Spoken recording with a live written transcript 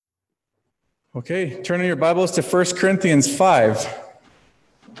Okay, turning your Bibles to 1 Corinthians 5.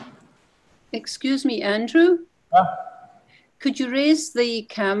 Excuse me, Andrew? Could you raise the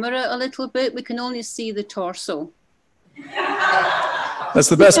camera a little bit? We can only see the torso. That's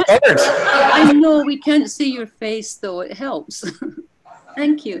the best part. I know, we can't see your face, though. It helps.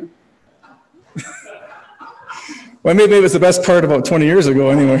 Thank you. Well, maybe it was the best part about 20 years ago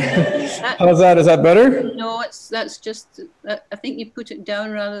anyway. How's that? Is that better? No, that's just, I think you put it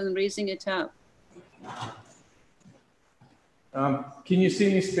down rather than raising it up. Can you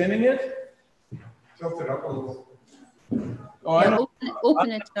see me spinning it? Tilt it up a little. Oh, Yeah,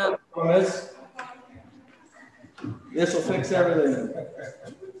 open it up. This will fix everything.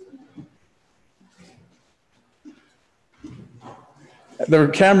 The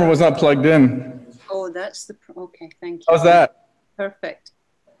camera was not plugged in. Oh, that's the, okay, thank you. How's that? Perfect.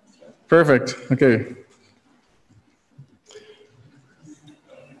 Perfect. Okay.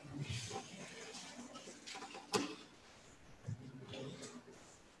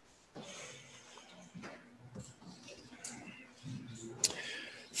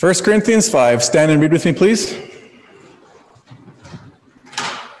 First Corinthians 5. Stand and read with me, please.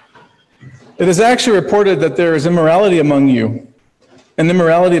 It is actually reported that there is immorality among you, an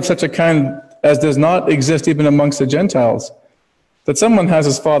immorality of such a kind as does not exist even amongst the Gentiles, that someone has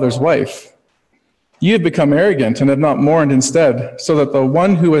his father's wife. You have become arrogant and have not mourned instead, so that the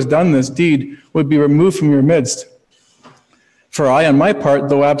one who has done this deed would be removed from your midst. For I, on my part,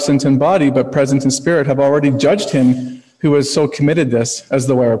 though absent in body but present in spirit, have already judged him who has so committed this, as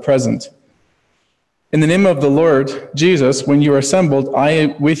though I were present. In the name of the Lord Jesus, when you are assembled,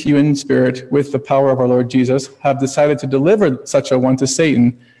 I, with you in spirit, with the power of our Lord Jesus, have decided to deliver such a one to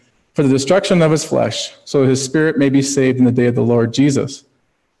Satan for the destruction of his flesh, so his spirit may be saved in the day of the Lord Jesus.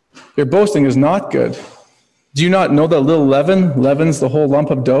 Your boasting is not good. Do you not know that little leaven leavens the whole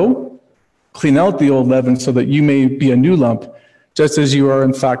lump of dough? Clean out the old leaven so that you may be a new lump, just as you are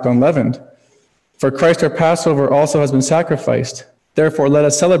in fact unleavened. For Christ our Passover also has been sacrificed. Therefore let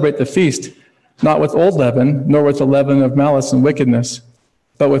us celebrate the feast, not with old leaven, nor with the leaven of malice and wickedness,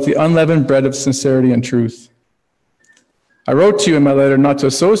 but with the unleavened bread of sincerity and truth. I wrote to you in my letter not to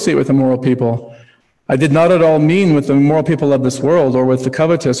associate with immoral people. I did not at all mean with the immoral people of this world, or with the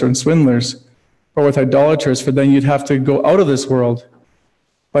covetous or swindlers, or with idolaters, for then you'd have to go out of this world.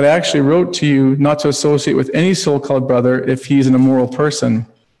 But I actually wrote to you not to associate with any so-called brother if he's an immoral person,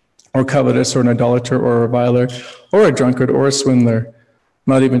 or covetous, or an idolater, or a reviler, or a drunkard, or a swindler,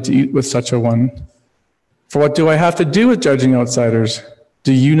 not even to eat with such a one. For what do I have to do with judging outsiders?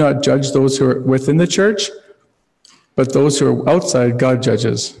 Do you not judge those who are within the church? But those who are outside, God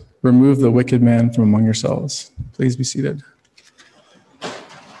judges. Remove the wicked man from among yourselves. Please be seated.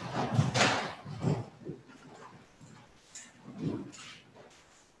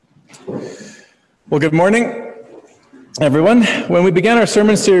 Well, good morning, everyone. When we began our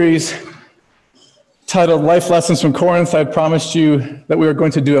sermon series titled Life Lessons from Corinth, I promised you that we were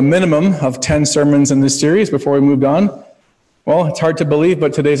going to do a minimum of 10 sermons in this series before we moved on. Well, it's hard to believe,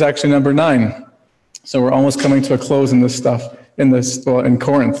 but today's actually number 9. So we're almost coming to a close in this stuff, in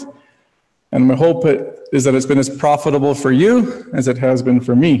Corinth. And my hope is that it's been as profitable for you as it has been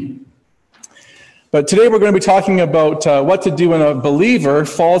for me. But today we're going to be talking about what to do when a believer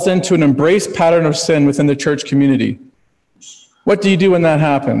falls into an embraced pattern of sin within the church community. What do you do when that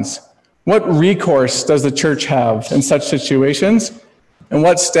happens? What recourse does the church have in such situations? And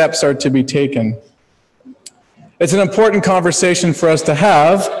what steps are to be taken? It's an important conversation for us to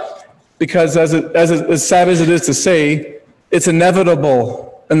have, because as sad as it is to say, it's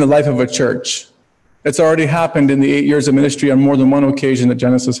inevitable in the life of a church. It's already happened in the 8 years of ministry on more than one occasion at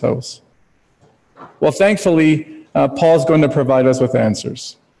Genesis House. Well, thankfully, Paul's going to provide us with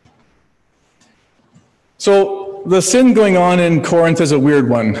answers. So the sin going on in Corinth is a weird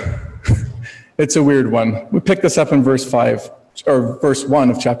one. It's a weird one. We pick this up in verse 1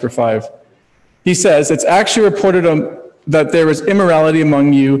 of chapter 5. He says, it's actually reported that there is immorality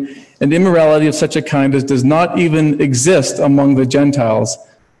among you, and immorality of such a kind as does not even exist among the Gentiles,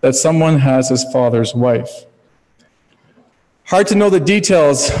 that someone has his father's wife. Hard to know the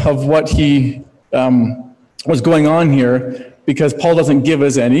details of what he was going on here, because Paul doesn't give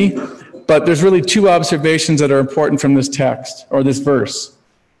us any, but there's really 2 observations that are important from this text, or this verse.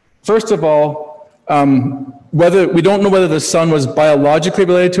 First of all, we don't know whether the son was biologically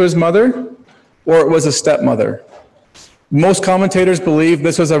related to his mother, or it was a stepmother. Most commentators believe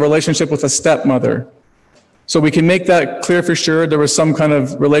this was a relationship with a stepmother. So we can make that clear for sure. There was some kind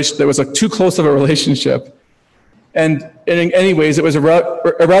of relation that was too close of a relationship. And in any ways, it was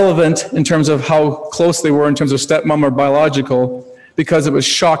irrelevant in terms of how close they were in terms of stepmom or biological. because it was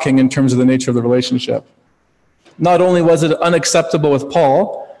shocking in terms of the nature of the relationship. Not only was it unacceptable with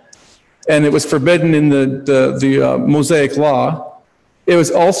Paul, and it was forbidden in the Mosaic law, it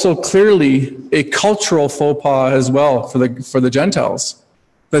was also clearly a cultural faux pas as well for the Gentiles.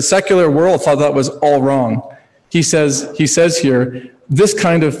 The secular world thought that was all wrong. He says here, this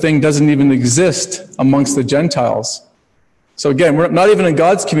kind of thing doesn't even exist amongst the Gentiles. So again, we're not even in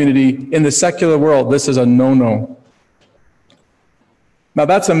God's community. In the secular world, this is a no-no. Now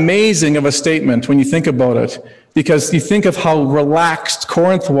that's amazing of a statement when you think about it, because you think of how relaxed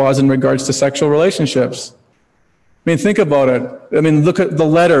Corinth was in regards to sexual relationships. I mean, think about it. I mean, look at the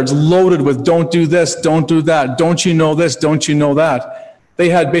letter. It's loaded with don't do this, don't do that, don't you know this, don't you know that. They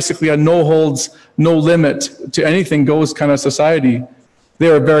had basically a no holds, no limit to anything goes kind of society. They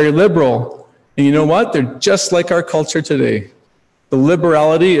were very liberal. And you know what? They're just like our culture today. The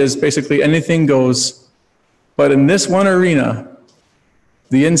liberality is basically anything goes. But in this one arena,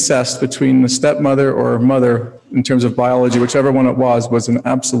 the incest between the stepmother or mother in terms of biology, whichever one it was an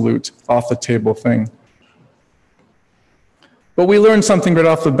absolute off-the-table thing. But we learned something right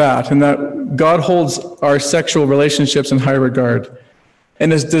off the bat, in that God holds our sexual relationships in high regard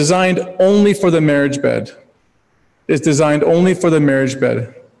and is designed only for the marriage bed. It's designed only for the marriage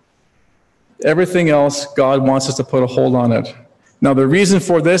bed. Everything else, God wants us to put a hold on it. Now, the reason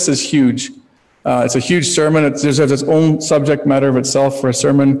for this is huge. It's a huge sermon. It deserves its own subject matter of itself for a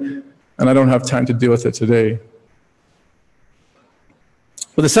sermon, and I don't have time to deal with it today.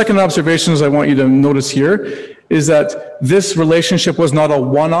 But the second observation I want you to notice here is that this relationship was not a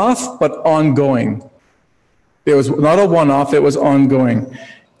one-off, but ongoing. It was not a one-off, it was ongoing.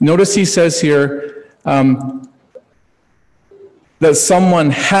 Notice he says here that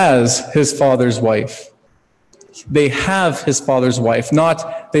someone has his father's wife. They have his father's wife,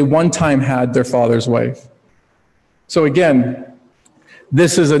 not they one time had their father's wife. So again,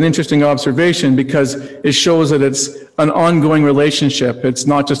 this is an interesting observation because it shows that it's an ongoing relationship. It's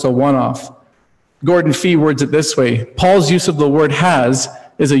not just a one-off. Gordon Fee words it this way: Paul's use of the word has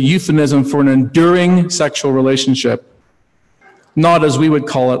is a euphemism for an enduring sexual relationship, not as we would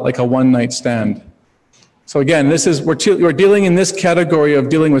call it, like a one-night stand. So again, we're dealing in this category of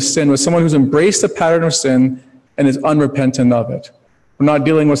dealing with sin with someone who's embraced a pattern of sin and is unrepentant of it. We're not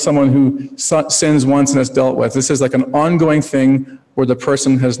dealing with someone who sins once and has dealt with. This is like an ongoing thing where the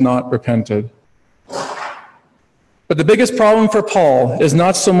person has not repented. But the biggest problem for Paul is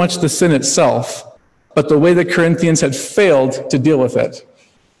not so much the sin itself, but the way the Corinthians had failed to deal with it.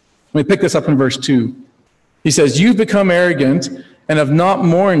 Let me pick this up in verse 2. He says, "You've become arrogant and have not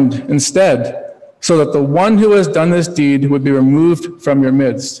mourned instead, so that the one who has done this deed would be removed from your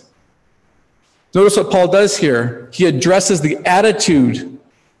midst." Notice what Paul does here. He addresses the attitude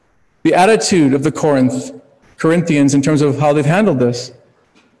of the Corinthians in terms of how they've handled this.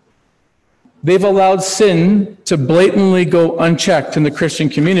 They've allowed sin to blatantly go unchecked in the Christian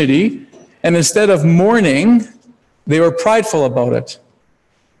community, and instead of mourning, they were prideful about it.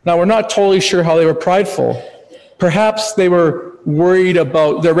 Now, we're not totally sure how they were prideful. Perhaps they were worried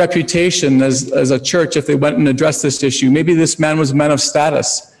about their reputation as a church if they went and addressed this issue. Maybe this man was a man of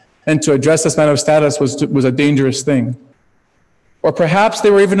status, and to address this man of status was a dangerous thing. Or perhaps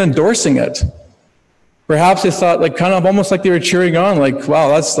they were even endorsing it. Perhaps they thought, like, kind of almost like they were cheering on, like, wow,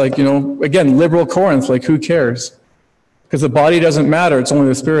 that's like, again, liberal Corinth, like, who cares? Because the body doesn't matter, it's only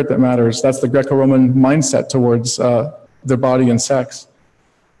the spirit that matters. That's the Greco-Roman mindset towards their body and sex.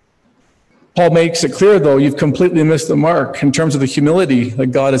 Paul makes it clear, though, you've completely missed the mark in terms of the humility that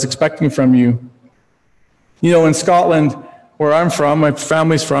God is expecting from you. In Scotland, where I'm from, my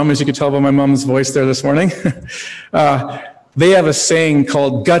family's from, as you could tell by my mom's voice there this morning, they have a saying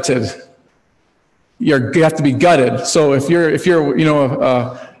called gutted. You have to be gutted. So if you're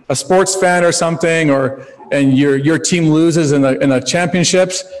a sports fan or something, and your team loses in the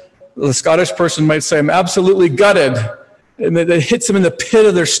championships, the Scottish person might say, "I'm absolutely gutted." And it hits them in the pit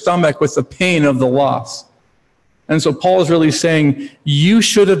of their stomach with the pain of the loss. And so Paul is really saying, you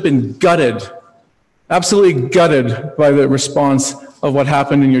should have been gutted, absolutely gutted by the response of what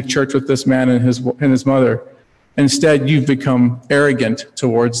happened in your church with this man and his mother. Instead, you've become arrogant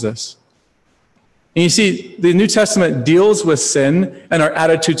towards this. And you see, the New Testament deals with sin and our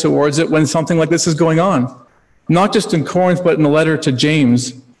attitude towards it when something like this is going on. Not just in Corinth, but in the letter to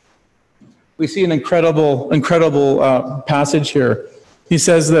James. We see an incredible passage here. He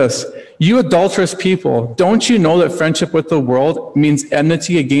says this: "You adulterous people, don't you know that friendship with the world means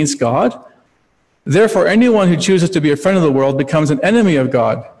enmity against God? Therefore, anyone who chooses to be a friend of the world becomes an enemy of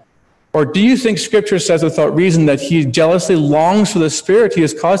God. Or do you think Scripture says without reason that he jealously longs for the Spirit he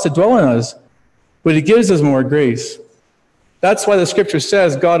has caused to dwell in us? But he gives us more grace." That's why the scripture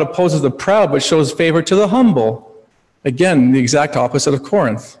says God opposes the proud but shows favor to the humble. Again, the exact opposite of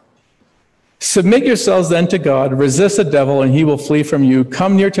Corinth. Submit yourselves then to God, resist the devil, and he will flee from you.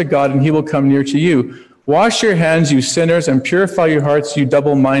 Come near to God, and he will come near to you. Wash your hands, you sinners, and purify your hearts, you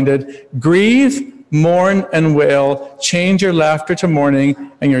double-minded. Grieve, mourn, and wail. Change your laughter to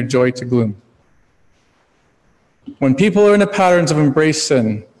mourning and your joy to gloom. When people are in the patterns of embrace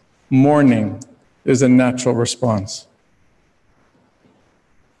sin, mourning is a natural response.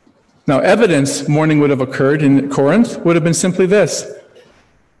 Now, evidence mourning would have occurred in Corinth would have been simply this.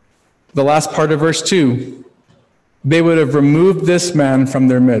 The last part of verse 2. They would have removed this man from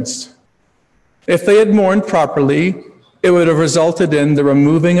their midst. If they had mourned properly, it would have resulted in the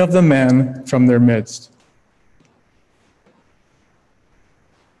removing of the man from their midst.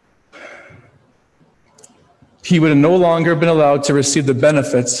 He would have no longer been allowed to receive the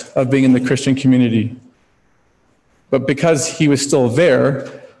benefits of being in the Christian community. But because he was still there,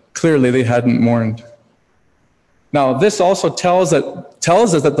 clearly they hadn't mourned. Now, this also tells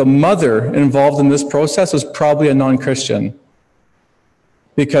us that the mother involved in this process was probably a non-Christian,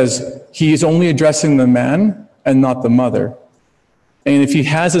 because he's only addressing the man and not the mother. And if he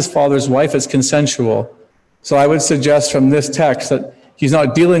has his father's wife, it's consensual. So I would suggest from this text that he's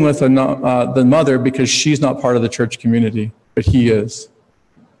not dealing with the mother because she's not part of the church community, but he is.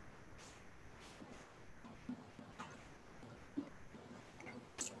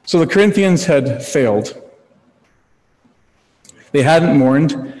 So the Corinthians had failed. They hadn't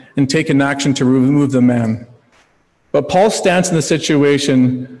mourned and taken action to remove the man. But Paul's stance in the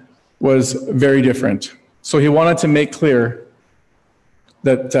situation was very different. So he wanted to make clear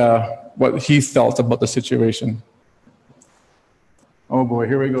that what he felt about the situation. Oh boy,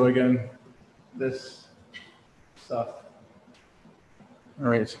 here we go again. This stuff. All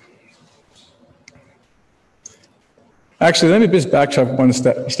right. Actually, let me just backtrack one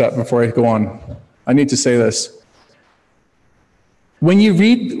step before I go on. I need to say this. When you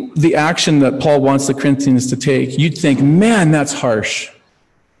read the action that Paul wants the Corinthians to take, you'd think, man, that's harsh.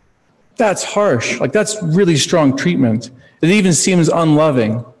 That's harsh. Like, that's really strong treatment. It even seems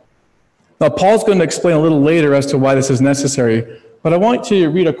unloving. Now, Paul's going to explain a little later as to why this is necessary, but I want you to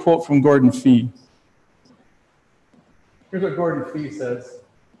read a quote from Gordon Fee. Here's what Gordon Fee says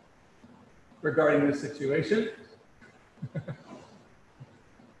regarding this situation.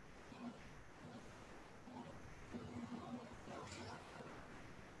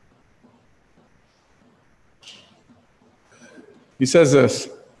 He says this: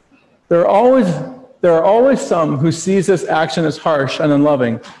 there are always some who sees this action as harsh and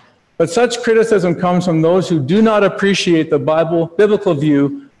unloving, but such criticism comes from those who do not appreciate the biblical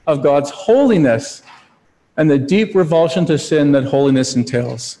view of God's holiness and the deep revulsion to sin that holiness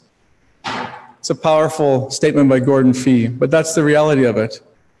entails. It's a powerful statement by Gordon Fee, but that's the reality of it.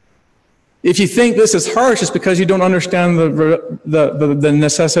 If you think this is harsh, it's because you don't understand the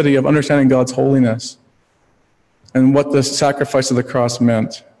necessity of understanding God's holiness and what the sacrifice of the cross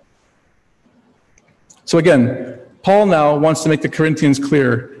meant. So again, Paul now wants to make the Corinthians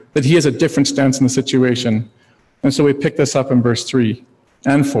clear that he has a different stance in the situation. And so we pick this up in verse 3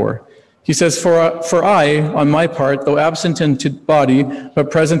 and 4. He says, For I, on my part, though absent in body, but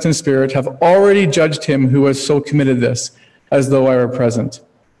present in spirit, have already judged him who has so committed this, as though I were present.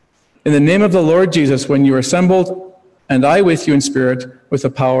 In the name of the Lord Jesus, when you are assembled, and I with you in spirit, with the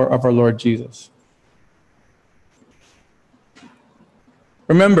power of our Lord Jesus.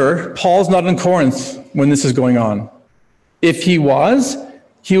 Remember, Paul's not in Corinth when this is going on. If he was,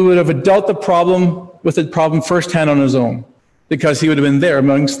 he would have dealt with the problem firsthand on his own, because he would have been there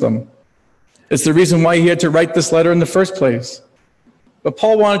amongst them. It's the reason why he had to write this letter in the first place. But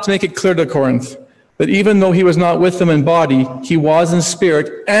Paul wanted to make it clear to Corinth that even though he was not with them in body, he was in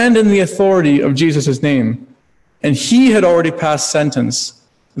spirit and in the authority of Jesus' name. And he had already passed sentence.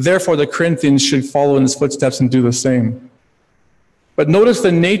 Therefore, the Corinthians should follow in his footsteps and do the same. But notice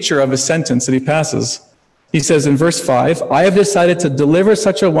the nature of his sentence that he passes. He says in verse 5, I have decided to deliver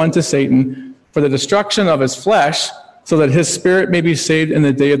such a one to Satan for the destruction of his flesh, so that his spirit may be saved in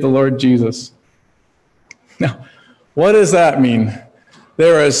the day of the Lord Jesus. Now, what does that mean?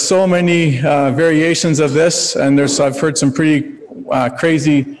 There are so many variations of this, and I've heard some pretty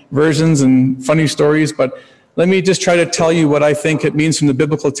crazy versions and funny stories, but let me just try to tell you what I think it means from the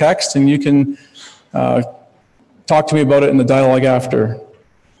biblical text, and you can talk to me about it in the dialogue after.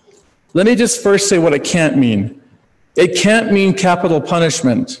 Let me just first say what it can't mean. It can't mean capital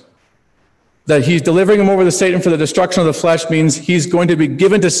punishment. That he's delivering him over to Satan for the destruction of the flesh means he's going to be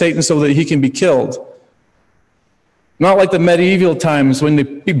given to Satan so that he can be killed. Not like the medieval times when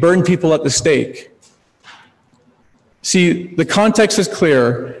they burned people at the stake. See, the context is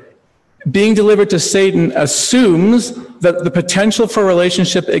clear. Being delivered to Satan assumes that the potential for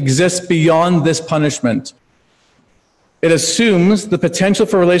relationship exists beyond this punishment. It assumes the potential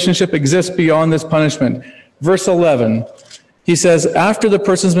for relationship exists beyond this punishment. Verse 11, he says, after the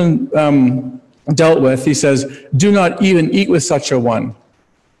person's been dealt with, he says, do not even eat with such a one.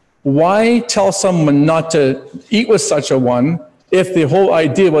 Why tell someone not to eat with such a one if the whole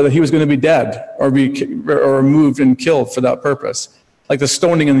idea was that he was going to be dead or removed and killed for that purpose? Like the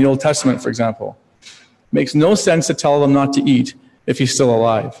stoning in the Old Testament, for example. Makes no sense to tell them not to eat if he's still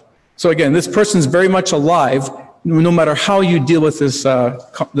alive. So again, this person's very much alive, no matter how you deal with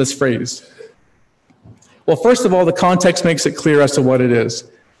this phrase. Well, first of all, the context makes it clear as to what it is.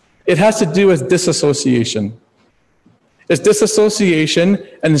 It has to do with disassociation. It's disassociation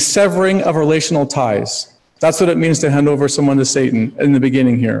and severing of relational ties. That's what it means to hand over someone to Satan in the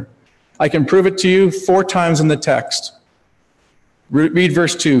beginning here. I can prove it to you 4 times in the text. Read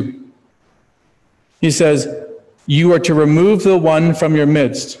verse 2. He says, you are to remove the one from your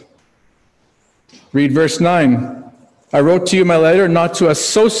midst. Read verse 9. I wrote to you in my letter not to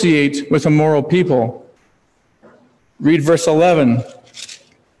associate with immoral people. Read verse 11.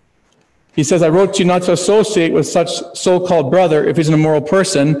 He says, I wrote to you not to associate with such so-called brother if he's an immoral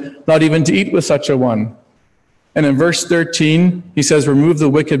person, not even to eat with such a one. And in verse 13, he says, remove the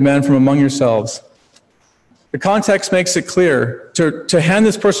wicked man from among yourselves. The context makes it clear. To hand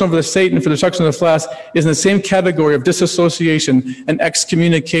this person over to Satan for the destruction of the flesh is in the same category of disassociation and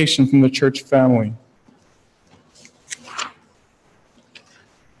excommunication from the church family.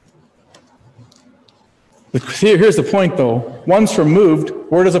 Here's the point, though. Once removed,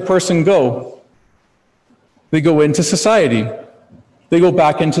 where does a person go? They go into society. They go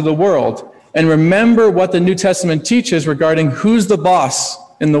back into the world. And remember what the New Testament teaches regarding who's the boss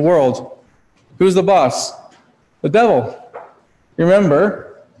in the world. Who's the boss? The devil.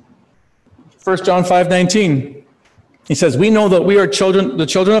 Remember, 1 John 5:19. He says, we know that we are the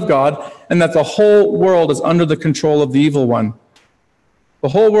children of God, and that the whole world is under the control of the evil one. The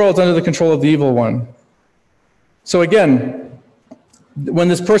whole world is under the control of the evil one. So again, when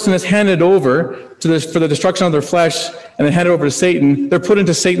this person is handed over for the destruction of their flesh and then handed over to Satan, they're put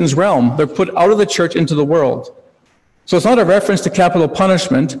into Satan's realm. They're put out of the church into the world. So it's not a reference to capital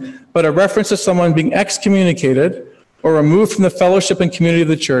punishment, but a reference to someone being excommunicated or removed from the fellowship and community of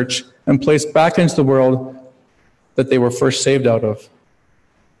the church and placed back into the world that they were first saved out of.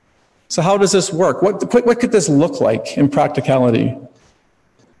 So how does this work? What could this look like in practicality?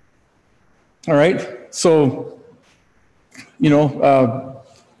 All right, so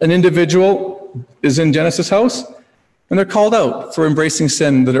an individual is in Genesis' house, and they're called out for embracing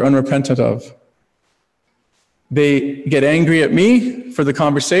sin that they're unrepentant of. They get angry at me for the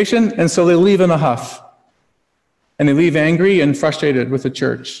conversation, and so they leave in a huff. And they leave angry and frustrated with the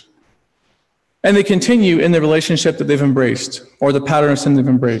church. And they continue in the relationship that they've embraced, or the pattern of sin they've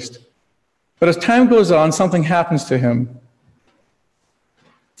embraced. But as time goes on, something happens to him.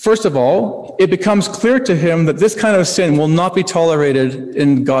 First of all, it becomes clear to him that this kind of sin will not be tolerated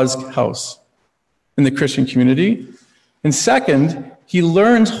in God's house, in the Christian community. And second, he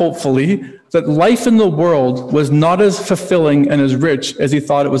learns, hopefully, that life in the world was not as fulfilling and as rich as he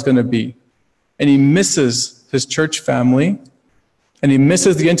thought it was going to be. And he misses his church family, and he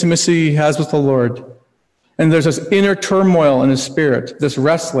misses the intimacy he has with the Lord. And there's this inner turmoil in his spirit, this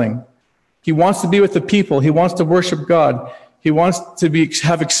wrestling. He wants to be with the people. He wants to worship God. He wants to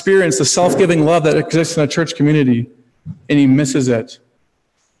have experienced the self-giving love that exists in a church community, and he misses it.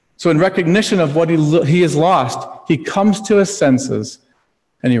 So in recognition of what he has lost, he comes to his senses,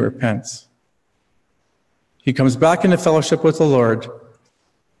 and he repents. He comes back into fellowship with the Lord.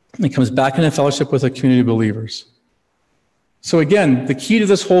 He comes back into fellowship with a community of believers. So again, the key to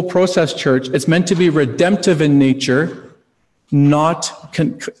this whole process, church, it's meant to be redemptive in nature, not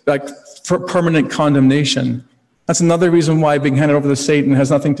for permanent condemnation. That's another reason why being handed over to Satan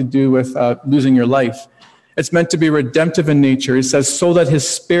has nothing to do with losing your life. It's meant to be redemptive in nature. It says, so that his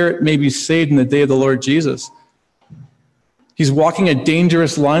spirit may be saved in the day of the Lord Jesus. He's walking a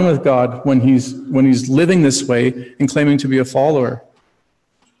dangerous line with God when he's living this way and claiming to be a follower.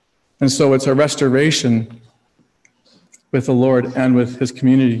 And so it's a restoration with the Lord and with his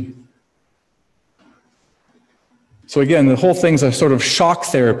community. So again, the whole thing's a sort of shock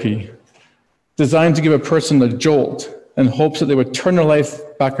therapy designed to give a person a jolt in hopes that they would turn their life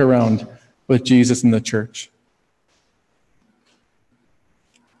back around with Jesus and the church.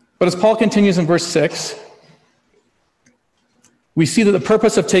 But as Paul continues in verse 6, we see that the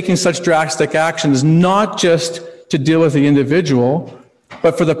purpose of taking such drastic action is not just to deal with the individual,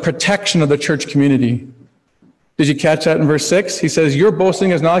 but for the protection of the church community. Did you catch that in verse 6? He says, your boasting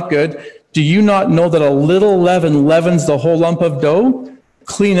is not good. Do you not know that a little leaven leavens the whole lump of dough?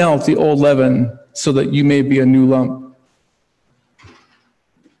 Clean out the old leaven so that you may be a new lump.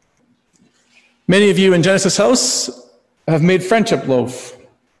 Many of you in Genesis House have made friendship loaf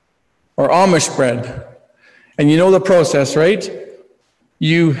or Amish bread. And you know the process, right?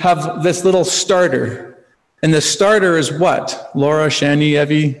 You have this little starter. And the starter is what? Laura, Shani,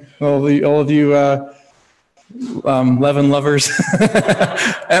 Evie, all of you leaven lovers,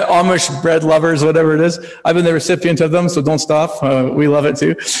 Amish bread lovers, whatever it is. I've been the recipient of them, so don't stop. We love it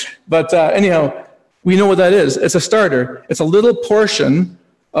too. But anyhow, we know what that is. It's a starter. It's a little portion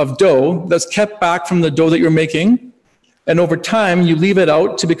of dough that's kept back from the dough that you're making. And over time, you leave it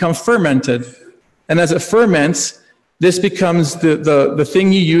out to become fermented. And as it ferments, this becomes the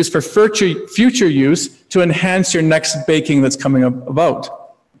thing you use for future use to enhance your next baking that's coming about.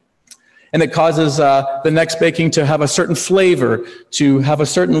 And it causes the next baking to have a certain flavor, to have a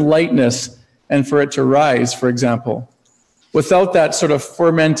certain lightness, and for it to rise, for example. Without that sort of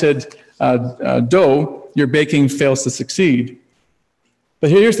fermented dough, your baking fails to succeed. But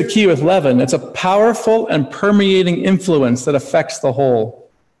here's the key with leaven. It's a powerful and permeating influence that affects the whole.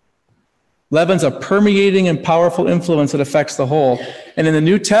 Leaven's a permeating and powerful influence that affects the whole. And in the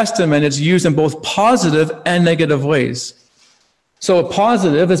New Testament, it's used in both positive and negative ways. So a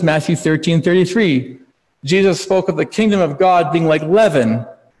positive is Matthew 13:33. Jesus spoke of the kingdom of God being like leaven,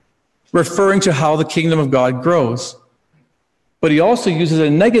 referring to how the kingdom of God grows. But he also uses it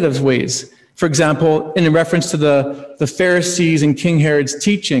in negative ways. For example, in reference to the Pharisees and King Herod's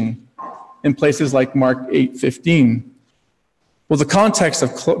teaching in places like Mark 8:15. Well, the context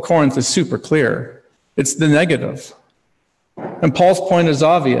of Corinth is super clear. It's the negative. And Paul's point is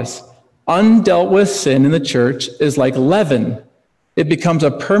obvious. Undealt with sin in the church is like leaven. It becomes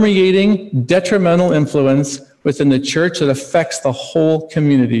a permeating, detrimental influence within the church that affects the whole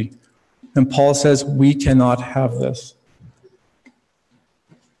community. And Paul says we cannot have this.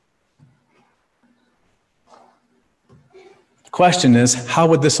 The question is, how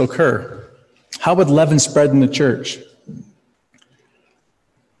would this occur? How would leaven spread in the church?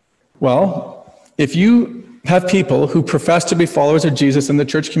 Well, if you have people who profess to be followers of Jesus in the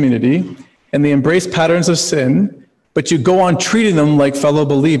church community, and they embrace patterns of sin, but you go on treating them like fellow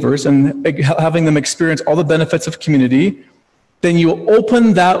believers and having them experience all the benefits of community, then you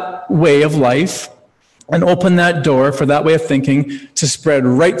open that way of life and open that door for that way of thinking to spread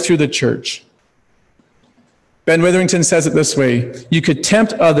right through the church. Ben Witherington says it this way: you could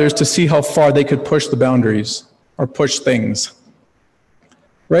tempt others to see how far they could push the boundaries or push things.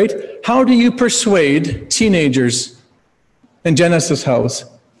 Right? How do you persuade teenagers in Genesis House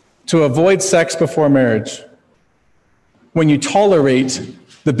to avoid sex before marriage when you tolerate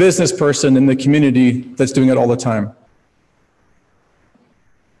the business person in the community that's doing it all the time?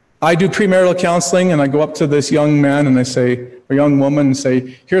 I do premarital counseling, and I go up to this young man and I say, or young woman, and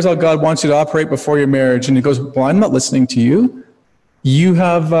say, here's how God wants you to operate before your marriage. And he goes, well, I'm not listening to you. You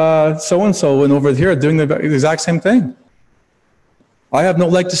have so-and-so and over here doing the exact same thing. I have no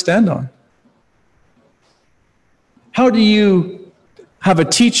leg to stand on. How do you have a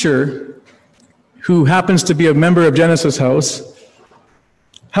teacher who happens to be a member of Genesis House?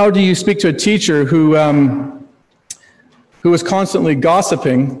 How do you speak to a teacher who is constantly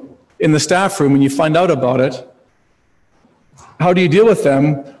gossiping in the staff room when you find out about it? How do you deal with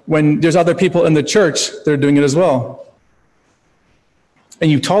them when there's other people in the church that are doing it as well? And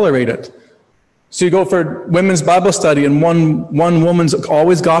you tolerate it. So you go for women's Bible study, and one woman's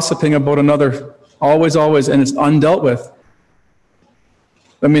always gossiping about another, always, and it's undealt with.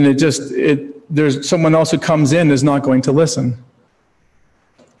 I mean, there's someone else who comes in is not going to listen.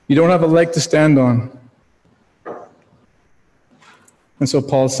 You don't have a leg to stand on. And so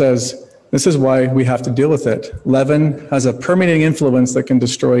Paul says, this is why we have to deal with it. Leaven has a permeating influence that can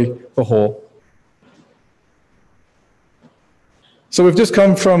destroy the whole. So we've just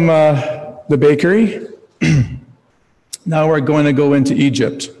come from the bakery. Now we're going to go into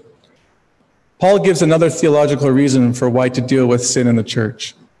Egypt. Paul gives another theological reason for why to deal with sin in the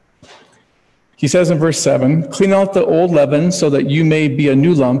church. He says in verse 7, clean out the old leaven so that you may be a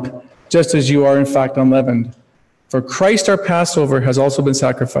new lump, just as you are in fact unleavened. For Christ our Passover has also been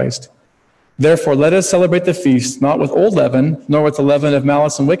sacrificed. Therefore let us celebrate the feast, not with old leaven, nor with the leaven of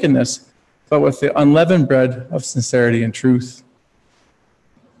malice and wickedness, but with the unleavened bread of sincerity and truth.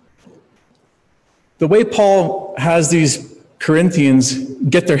 The way Paul has these Corinthians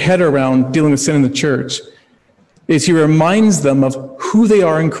get their head around dealing with sin in the church is he reminds them of who they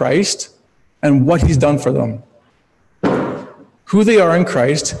are in Christ and what he's done for them. Who they are in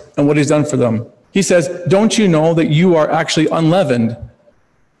Christ and what he's done for them. He says, don't you know that you are actually unleavened?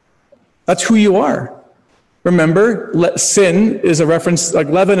 That's who you are. Remember, sin is a reference, like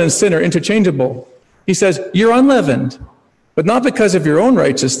leaven and sin are interchangeable. He says, you're unleavened, but not because of your own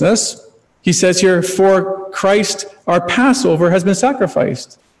righteousness. He says here, for Christ, our Passover, has been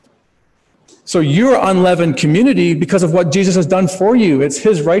sacrificed. So you're unleavened community because of what Jesus has done for you. It's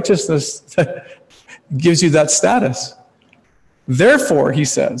his righteousness that gives you that status. Therefore, he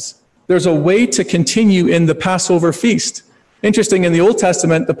says, there's a way to continue in the Passover feast. Interesting, in the Old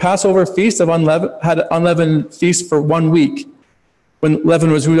Testament, the Passover feast had unleavened feast for 1 week when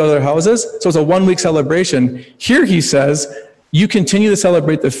leaven was removed out of their houses. So it's a 1 week celebration. Here he says, you continue to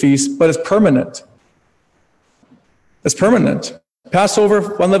celebrate the feast, but it's permanent. It's permanent.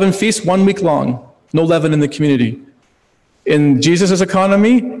 Passover, unleavened feast, 1 week long. No leaven in the community. In Jesus'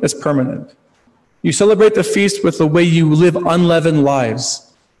 economy, it's permanent. You celebrate the feast with the way you live unleavened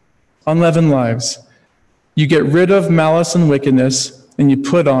lives. Unleavened lives. You get rid of malice and wickedness, and you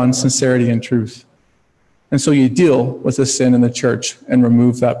put on sincerity and truth. And so you deal with the sin in the church and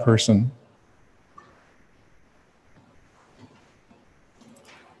remove that person.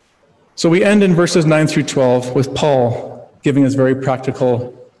 So we end in verses 9 through 12 with Paul giving us very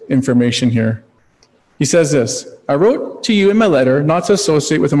practical information here. He says this, I wrote to you in my letter not to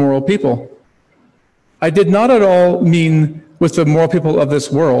associate with immoral people. I did not at all mean with the immoral people of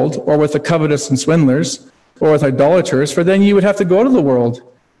this world, or with the covetous and swindlers, or with idolaters, for then you would have to go to the world.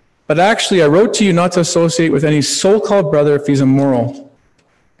 But actually, I wrote to you not to associate with any so-called brother if he's immoral,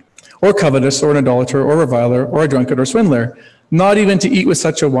 or covetous, or an idolater, or reviler, or a drunkard, or swindler, not even to eat with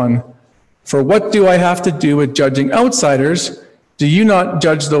such a one. For what do I have to do with judging outsiders? Do you not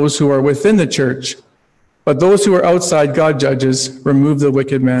judge those who are within the church? But those who are outside, God judges. Remove the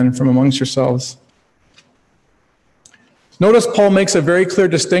wicked man from amongst yourselves. Notice Paul makes a very clear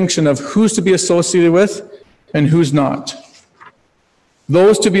distinction of who's to be associated with and who's not.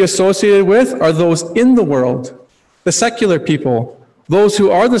 Those to be associated with are those in the world, the secular people, those who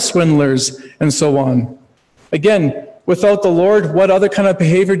are the swindlers, and so on. Again, without the Lord, what other kind of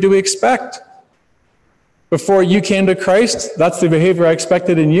behavior do we expect? Before you came to Christ, that's the behavior I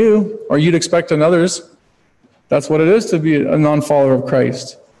expected in you, or you'd expect in others. That's what it is to be a non-follower of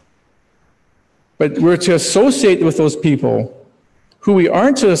Christ. But we're to associate with those people. Who we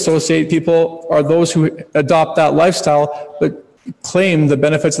aren't to associate people are those who adopt that lifestyle but claim the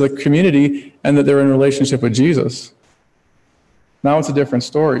benefits of the community and that they're in a relationship with Jesus. Now it's a different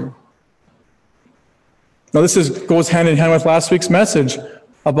story. Now this goes hand in hand with last week's message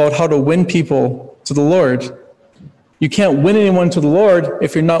about how to win people to the Lord. You can't win anyone to the Lord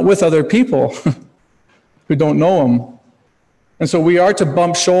if you're not with other people who don't know him. And so we are to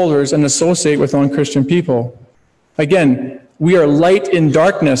bump shoulders and associate with non-Christian people. Again, we are light in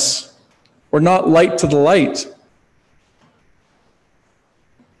darkness. We're not light to the light.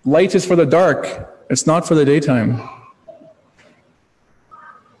 Light is for the dark. It's not for the daytime.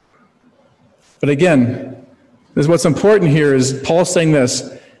 But again, this is what's important here is Paul saying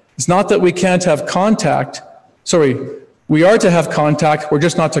this. It's not that we can't have contact. We are to have contact. We're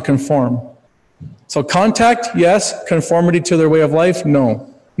just not to conform. So contact, yes. Conformity to their way of life,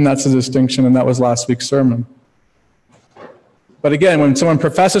 no. And that's the distinction, and that was last week's sermon. But again, when someone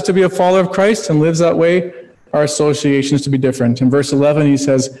professes to be a follower of Christ and lives that way, our association is to be different. In verse 11, he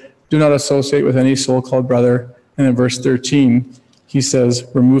says, do not associate with any so-called brother. And in verse 13, he says,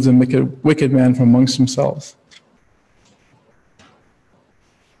 remove the wicked man from amongst themselves.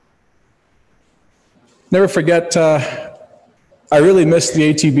 Never forget, I really missed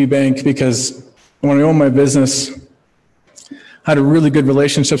the ATB Bank because when I owned my business, I had a really good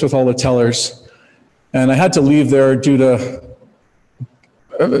relationships with all the tellers. And I had to leave there due to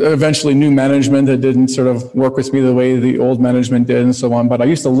eventually new management that didn't sort of work with me the way the old management did and so on. But I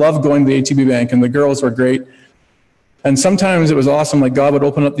used to love going to the ATB Bank, and the girls were great. And sometimes it was awesome, like God would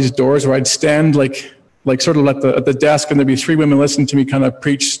open up these doors where I'd stand like sort of at the desk, and there'd be 3 women listening to me kind of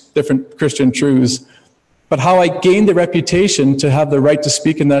preach different Christian truths. But how I gained the reputation to have the right to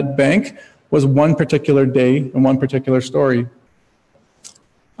speak in that bank was one particular day and one particular story.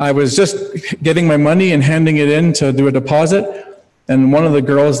 I was just getting my money and handing it in to do a deposit, and one of the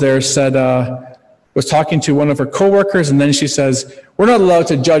girls there said, was talking to one of her coworkers, and then she says, we're not allowed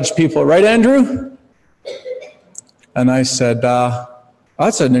to judge people, right, Andrew? And I said,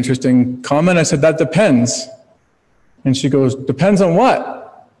 that's an interesting comment. I said, that depends. And she goes, depends on what?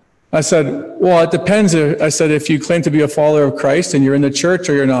 I said, well, it depends. I said, if you claim to be a follower of Christ and you're in the church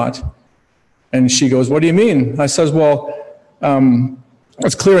or you're not. And she goes, what do you mean? I says, well,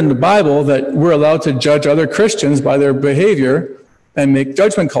 it's clear in the Bible that we're allowed to judge other Christians by their behavior. and make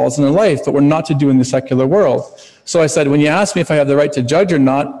judgment calls in their life, but we're not to do in the secular world. So I said, when you ask me if I have the right to judge or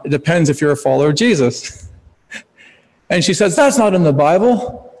not, it depends if you're a follower of Jesus. And she says, that's not in the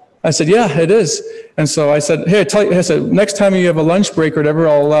Bible. I said, yeah, it is. And so I said, hey, I said, next time you have a lunch break or whatever,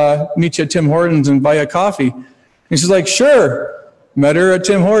 I'll meet you at Tim Hortons and buy you a coffee. And she's like, sure. Met her at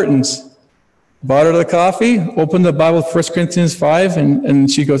Tim Hortons. Bought her the coffee, opened the Bible, 1 Corinthians 5,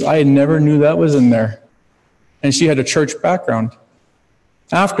 and she goes, I never knew that was in there. And she had a church background.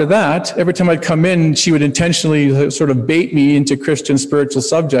 After that, every time I'd come in, she would intentionally sort of bait me into Christian spiritual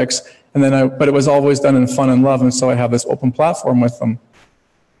subjects, but it was always done in fun and love, and so I have this open platform with them.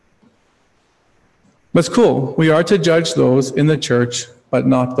 But it's cool. We are to judge those in the church, but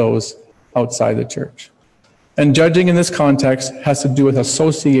not those outside the church. And judging in this context has to do with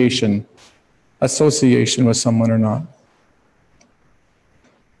association with someone or not.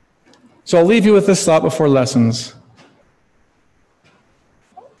 So I'll leave you with this thought before lessons.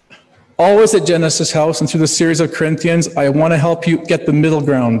 Always at Genesis House and through the series of Corinthians, I want to help you get the middle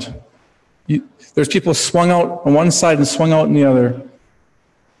ground. There's people swung out on one side and swung out on the other.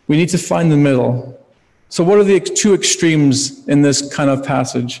 We need to find the middle. So what are the two extremes in this kind of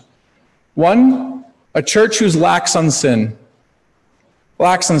passage? One, a church who's lax on sin.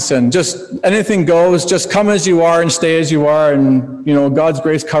 Lax on sin. Just anything goes, just come as you are and stay as you are, and God's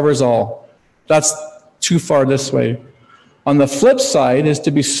grace covers all. That's too far this way. On the flip side is to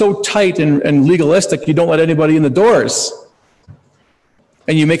be so tight and legalistic you don't let anybody in the doors.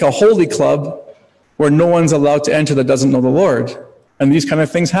 And you make a holy club where no one's allowed to enter that doesn't know the Lord. And these kind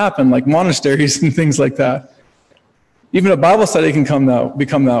of things happen, like monasteries and things like that. Even a Bible study can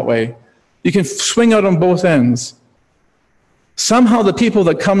become that way. You can swing out on both ends. Somehow the people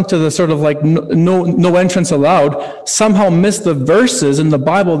that come to the sort of like no entrance allowed somehow miss the verses in the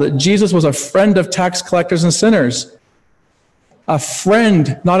Bible that Jesus was a friend of tax collectors and sinners. A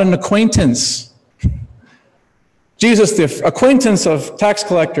friend, not an acquaintance. Jesus, the acquaintance of tax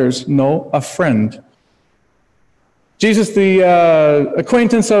collectors, no, a friend. Jesus, the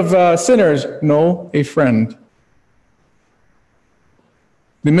acquaintance of sinners, no, a friend.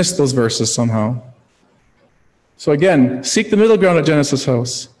 We missed those verses somehow. So again, seek the middle ground at Genesis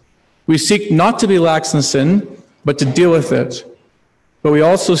House. We seek not to be lax in sin, but to deal with it. But we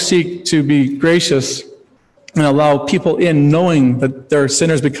also seek to be gracious and allow people in knowing that they're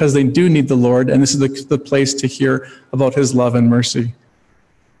sinners because they do need the Lord, and this is the place to hear about his love and mercy.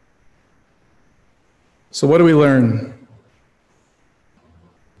 So what do we learn?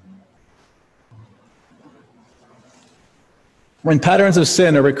 When patterns of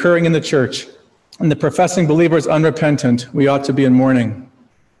sin are recurring in the church and the professing believer is unrepentant, we ought to be in mourning.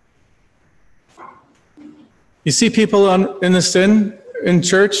 You see people in the sin in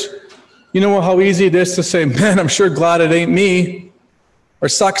church, you know how easy it is to say, man, I'm sure glad it ain't me, or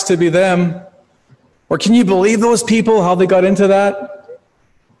sucks to be them, or can you believe those people, how they got into that?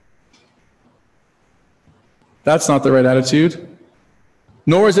 That's not the right attitude.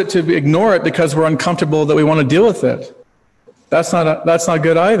 Nor is it to ignore it because we're uncomfortable that we want to deal with it. That's not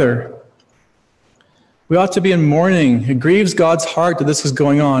good either. We ought to be in mourning. It grieves God's heart that this is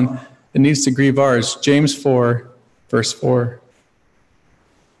going on. It needs to grieve ours. James 4, verse 4.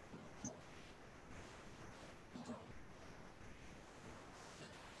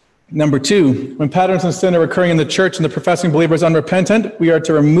 Number 2, when patterns of sin are occurring in the church and the professing believer is unrepentant, we are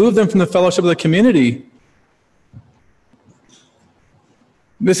to remove them from the fellowship of the community.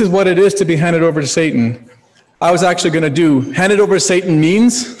 This is what it is to be handed over to Satan. I was actually going to do handed over to Satan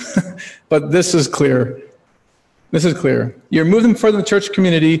means, but this is clear. This is clear. You remove them from the church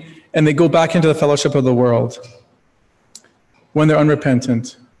community and they go back into the fellowship of the world when they're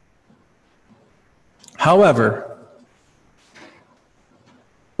unrepentant. However,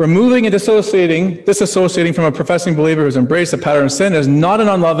 removing and disassociating from a professing believer who has embraced a pattern of sin is not an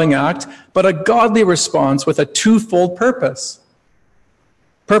unloving act, but a godly response with a twofold purpose.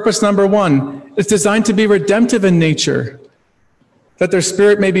 Purpose number 1 is designed to be redemptive in nature, that their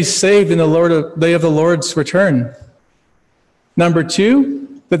spirit may be saved in the day of the Lord's return. Number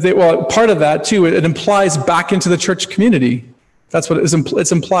 2, part of that too, it implies back into the church community. That's what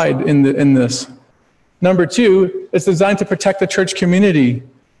it's implied in this. Number 2, it's designed to protect the church community.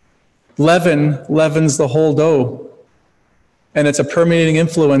 Leaven leavens the whole dough, and it's a permeating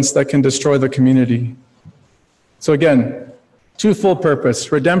influence that can destroy the community. So again, twofold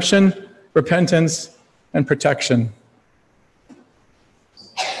purpose: redemption, repentance, and protection.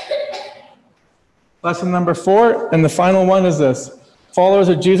 Lesson number 4, and the final one is this: followers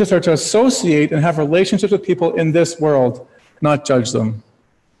of Jesus are to associate and have relationships with people in this world, not judge them.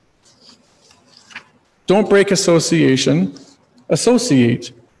 Don't break association.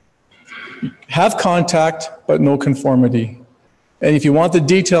 associate. Have contact, but no conformity. And if you want the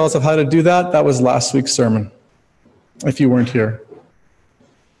details of how to do that, that was last week's sermon, if you weren't here.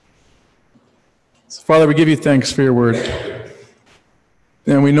 So Father, we give you thanks for your word.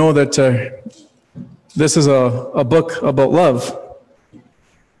 And we know that this is a book about love.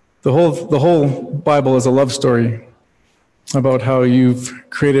 The whole Bible is a love story about how you've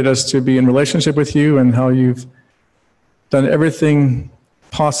created us to be in relationship with you and how you've done everything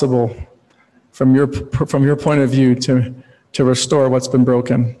possible from your point of view to restore what's been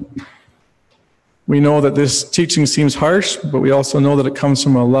broken. We know that this teaching seems harsh, but we also know that it comes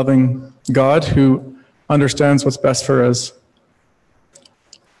from a loving God who understands what's best for us.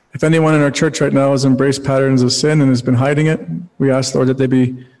 If anyone in our church right now has embraced patterns of sin and has been hiding it, we ask, Lord, that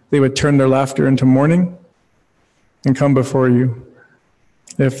they would turn their laughter into mourning and come before you.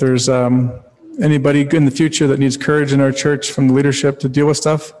 If there's anybody in the future that needs courage in our church from the leadership to deal with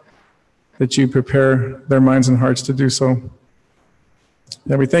stuff, that you prepare their minds and hearts to do so.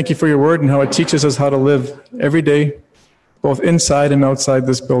 And we thank you for your word and how it teaches us how to live every day, both inside and outside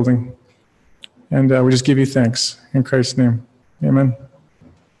this building. And we just give you thanks in Christ's name. Amen.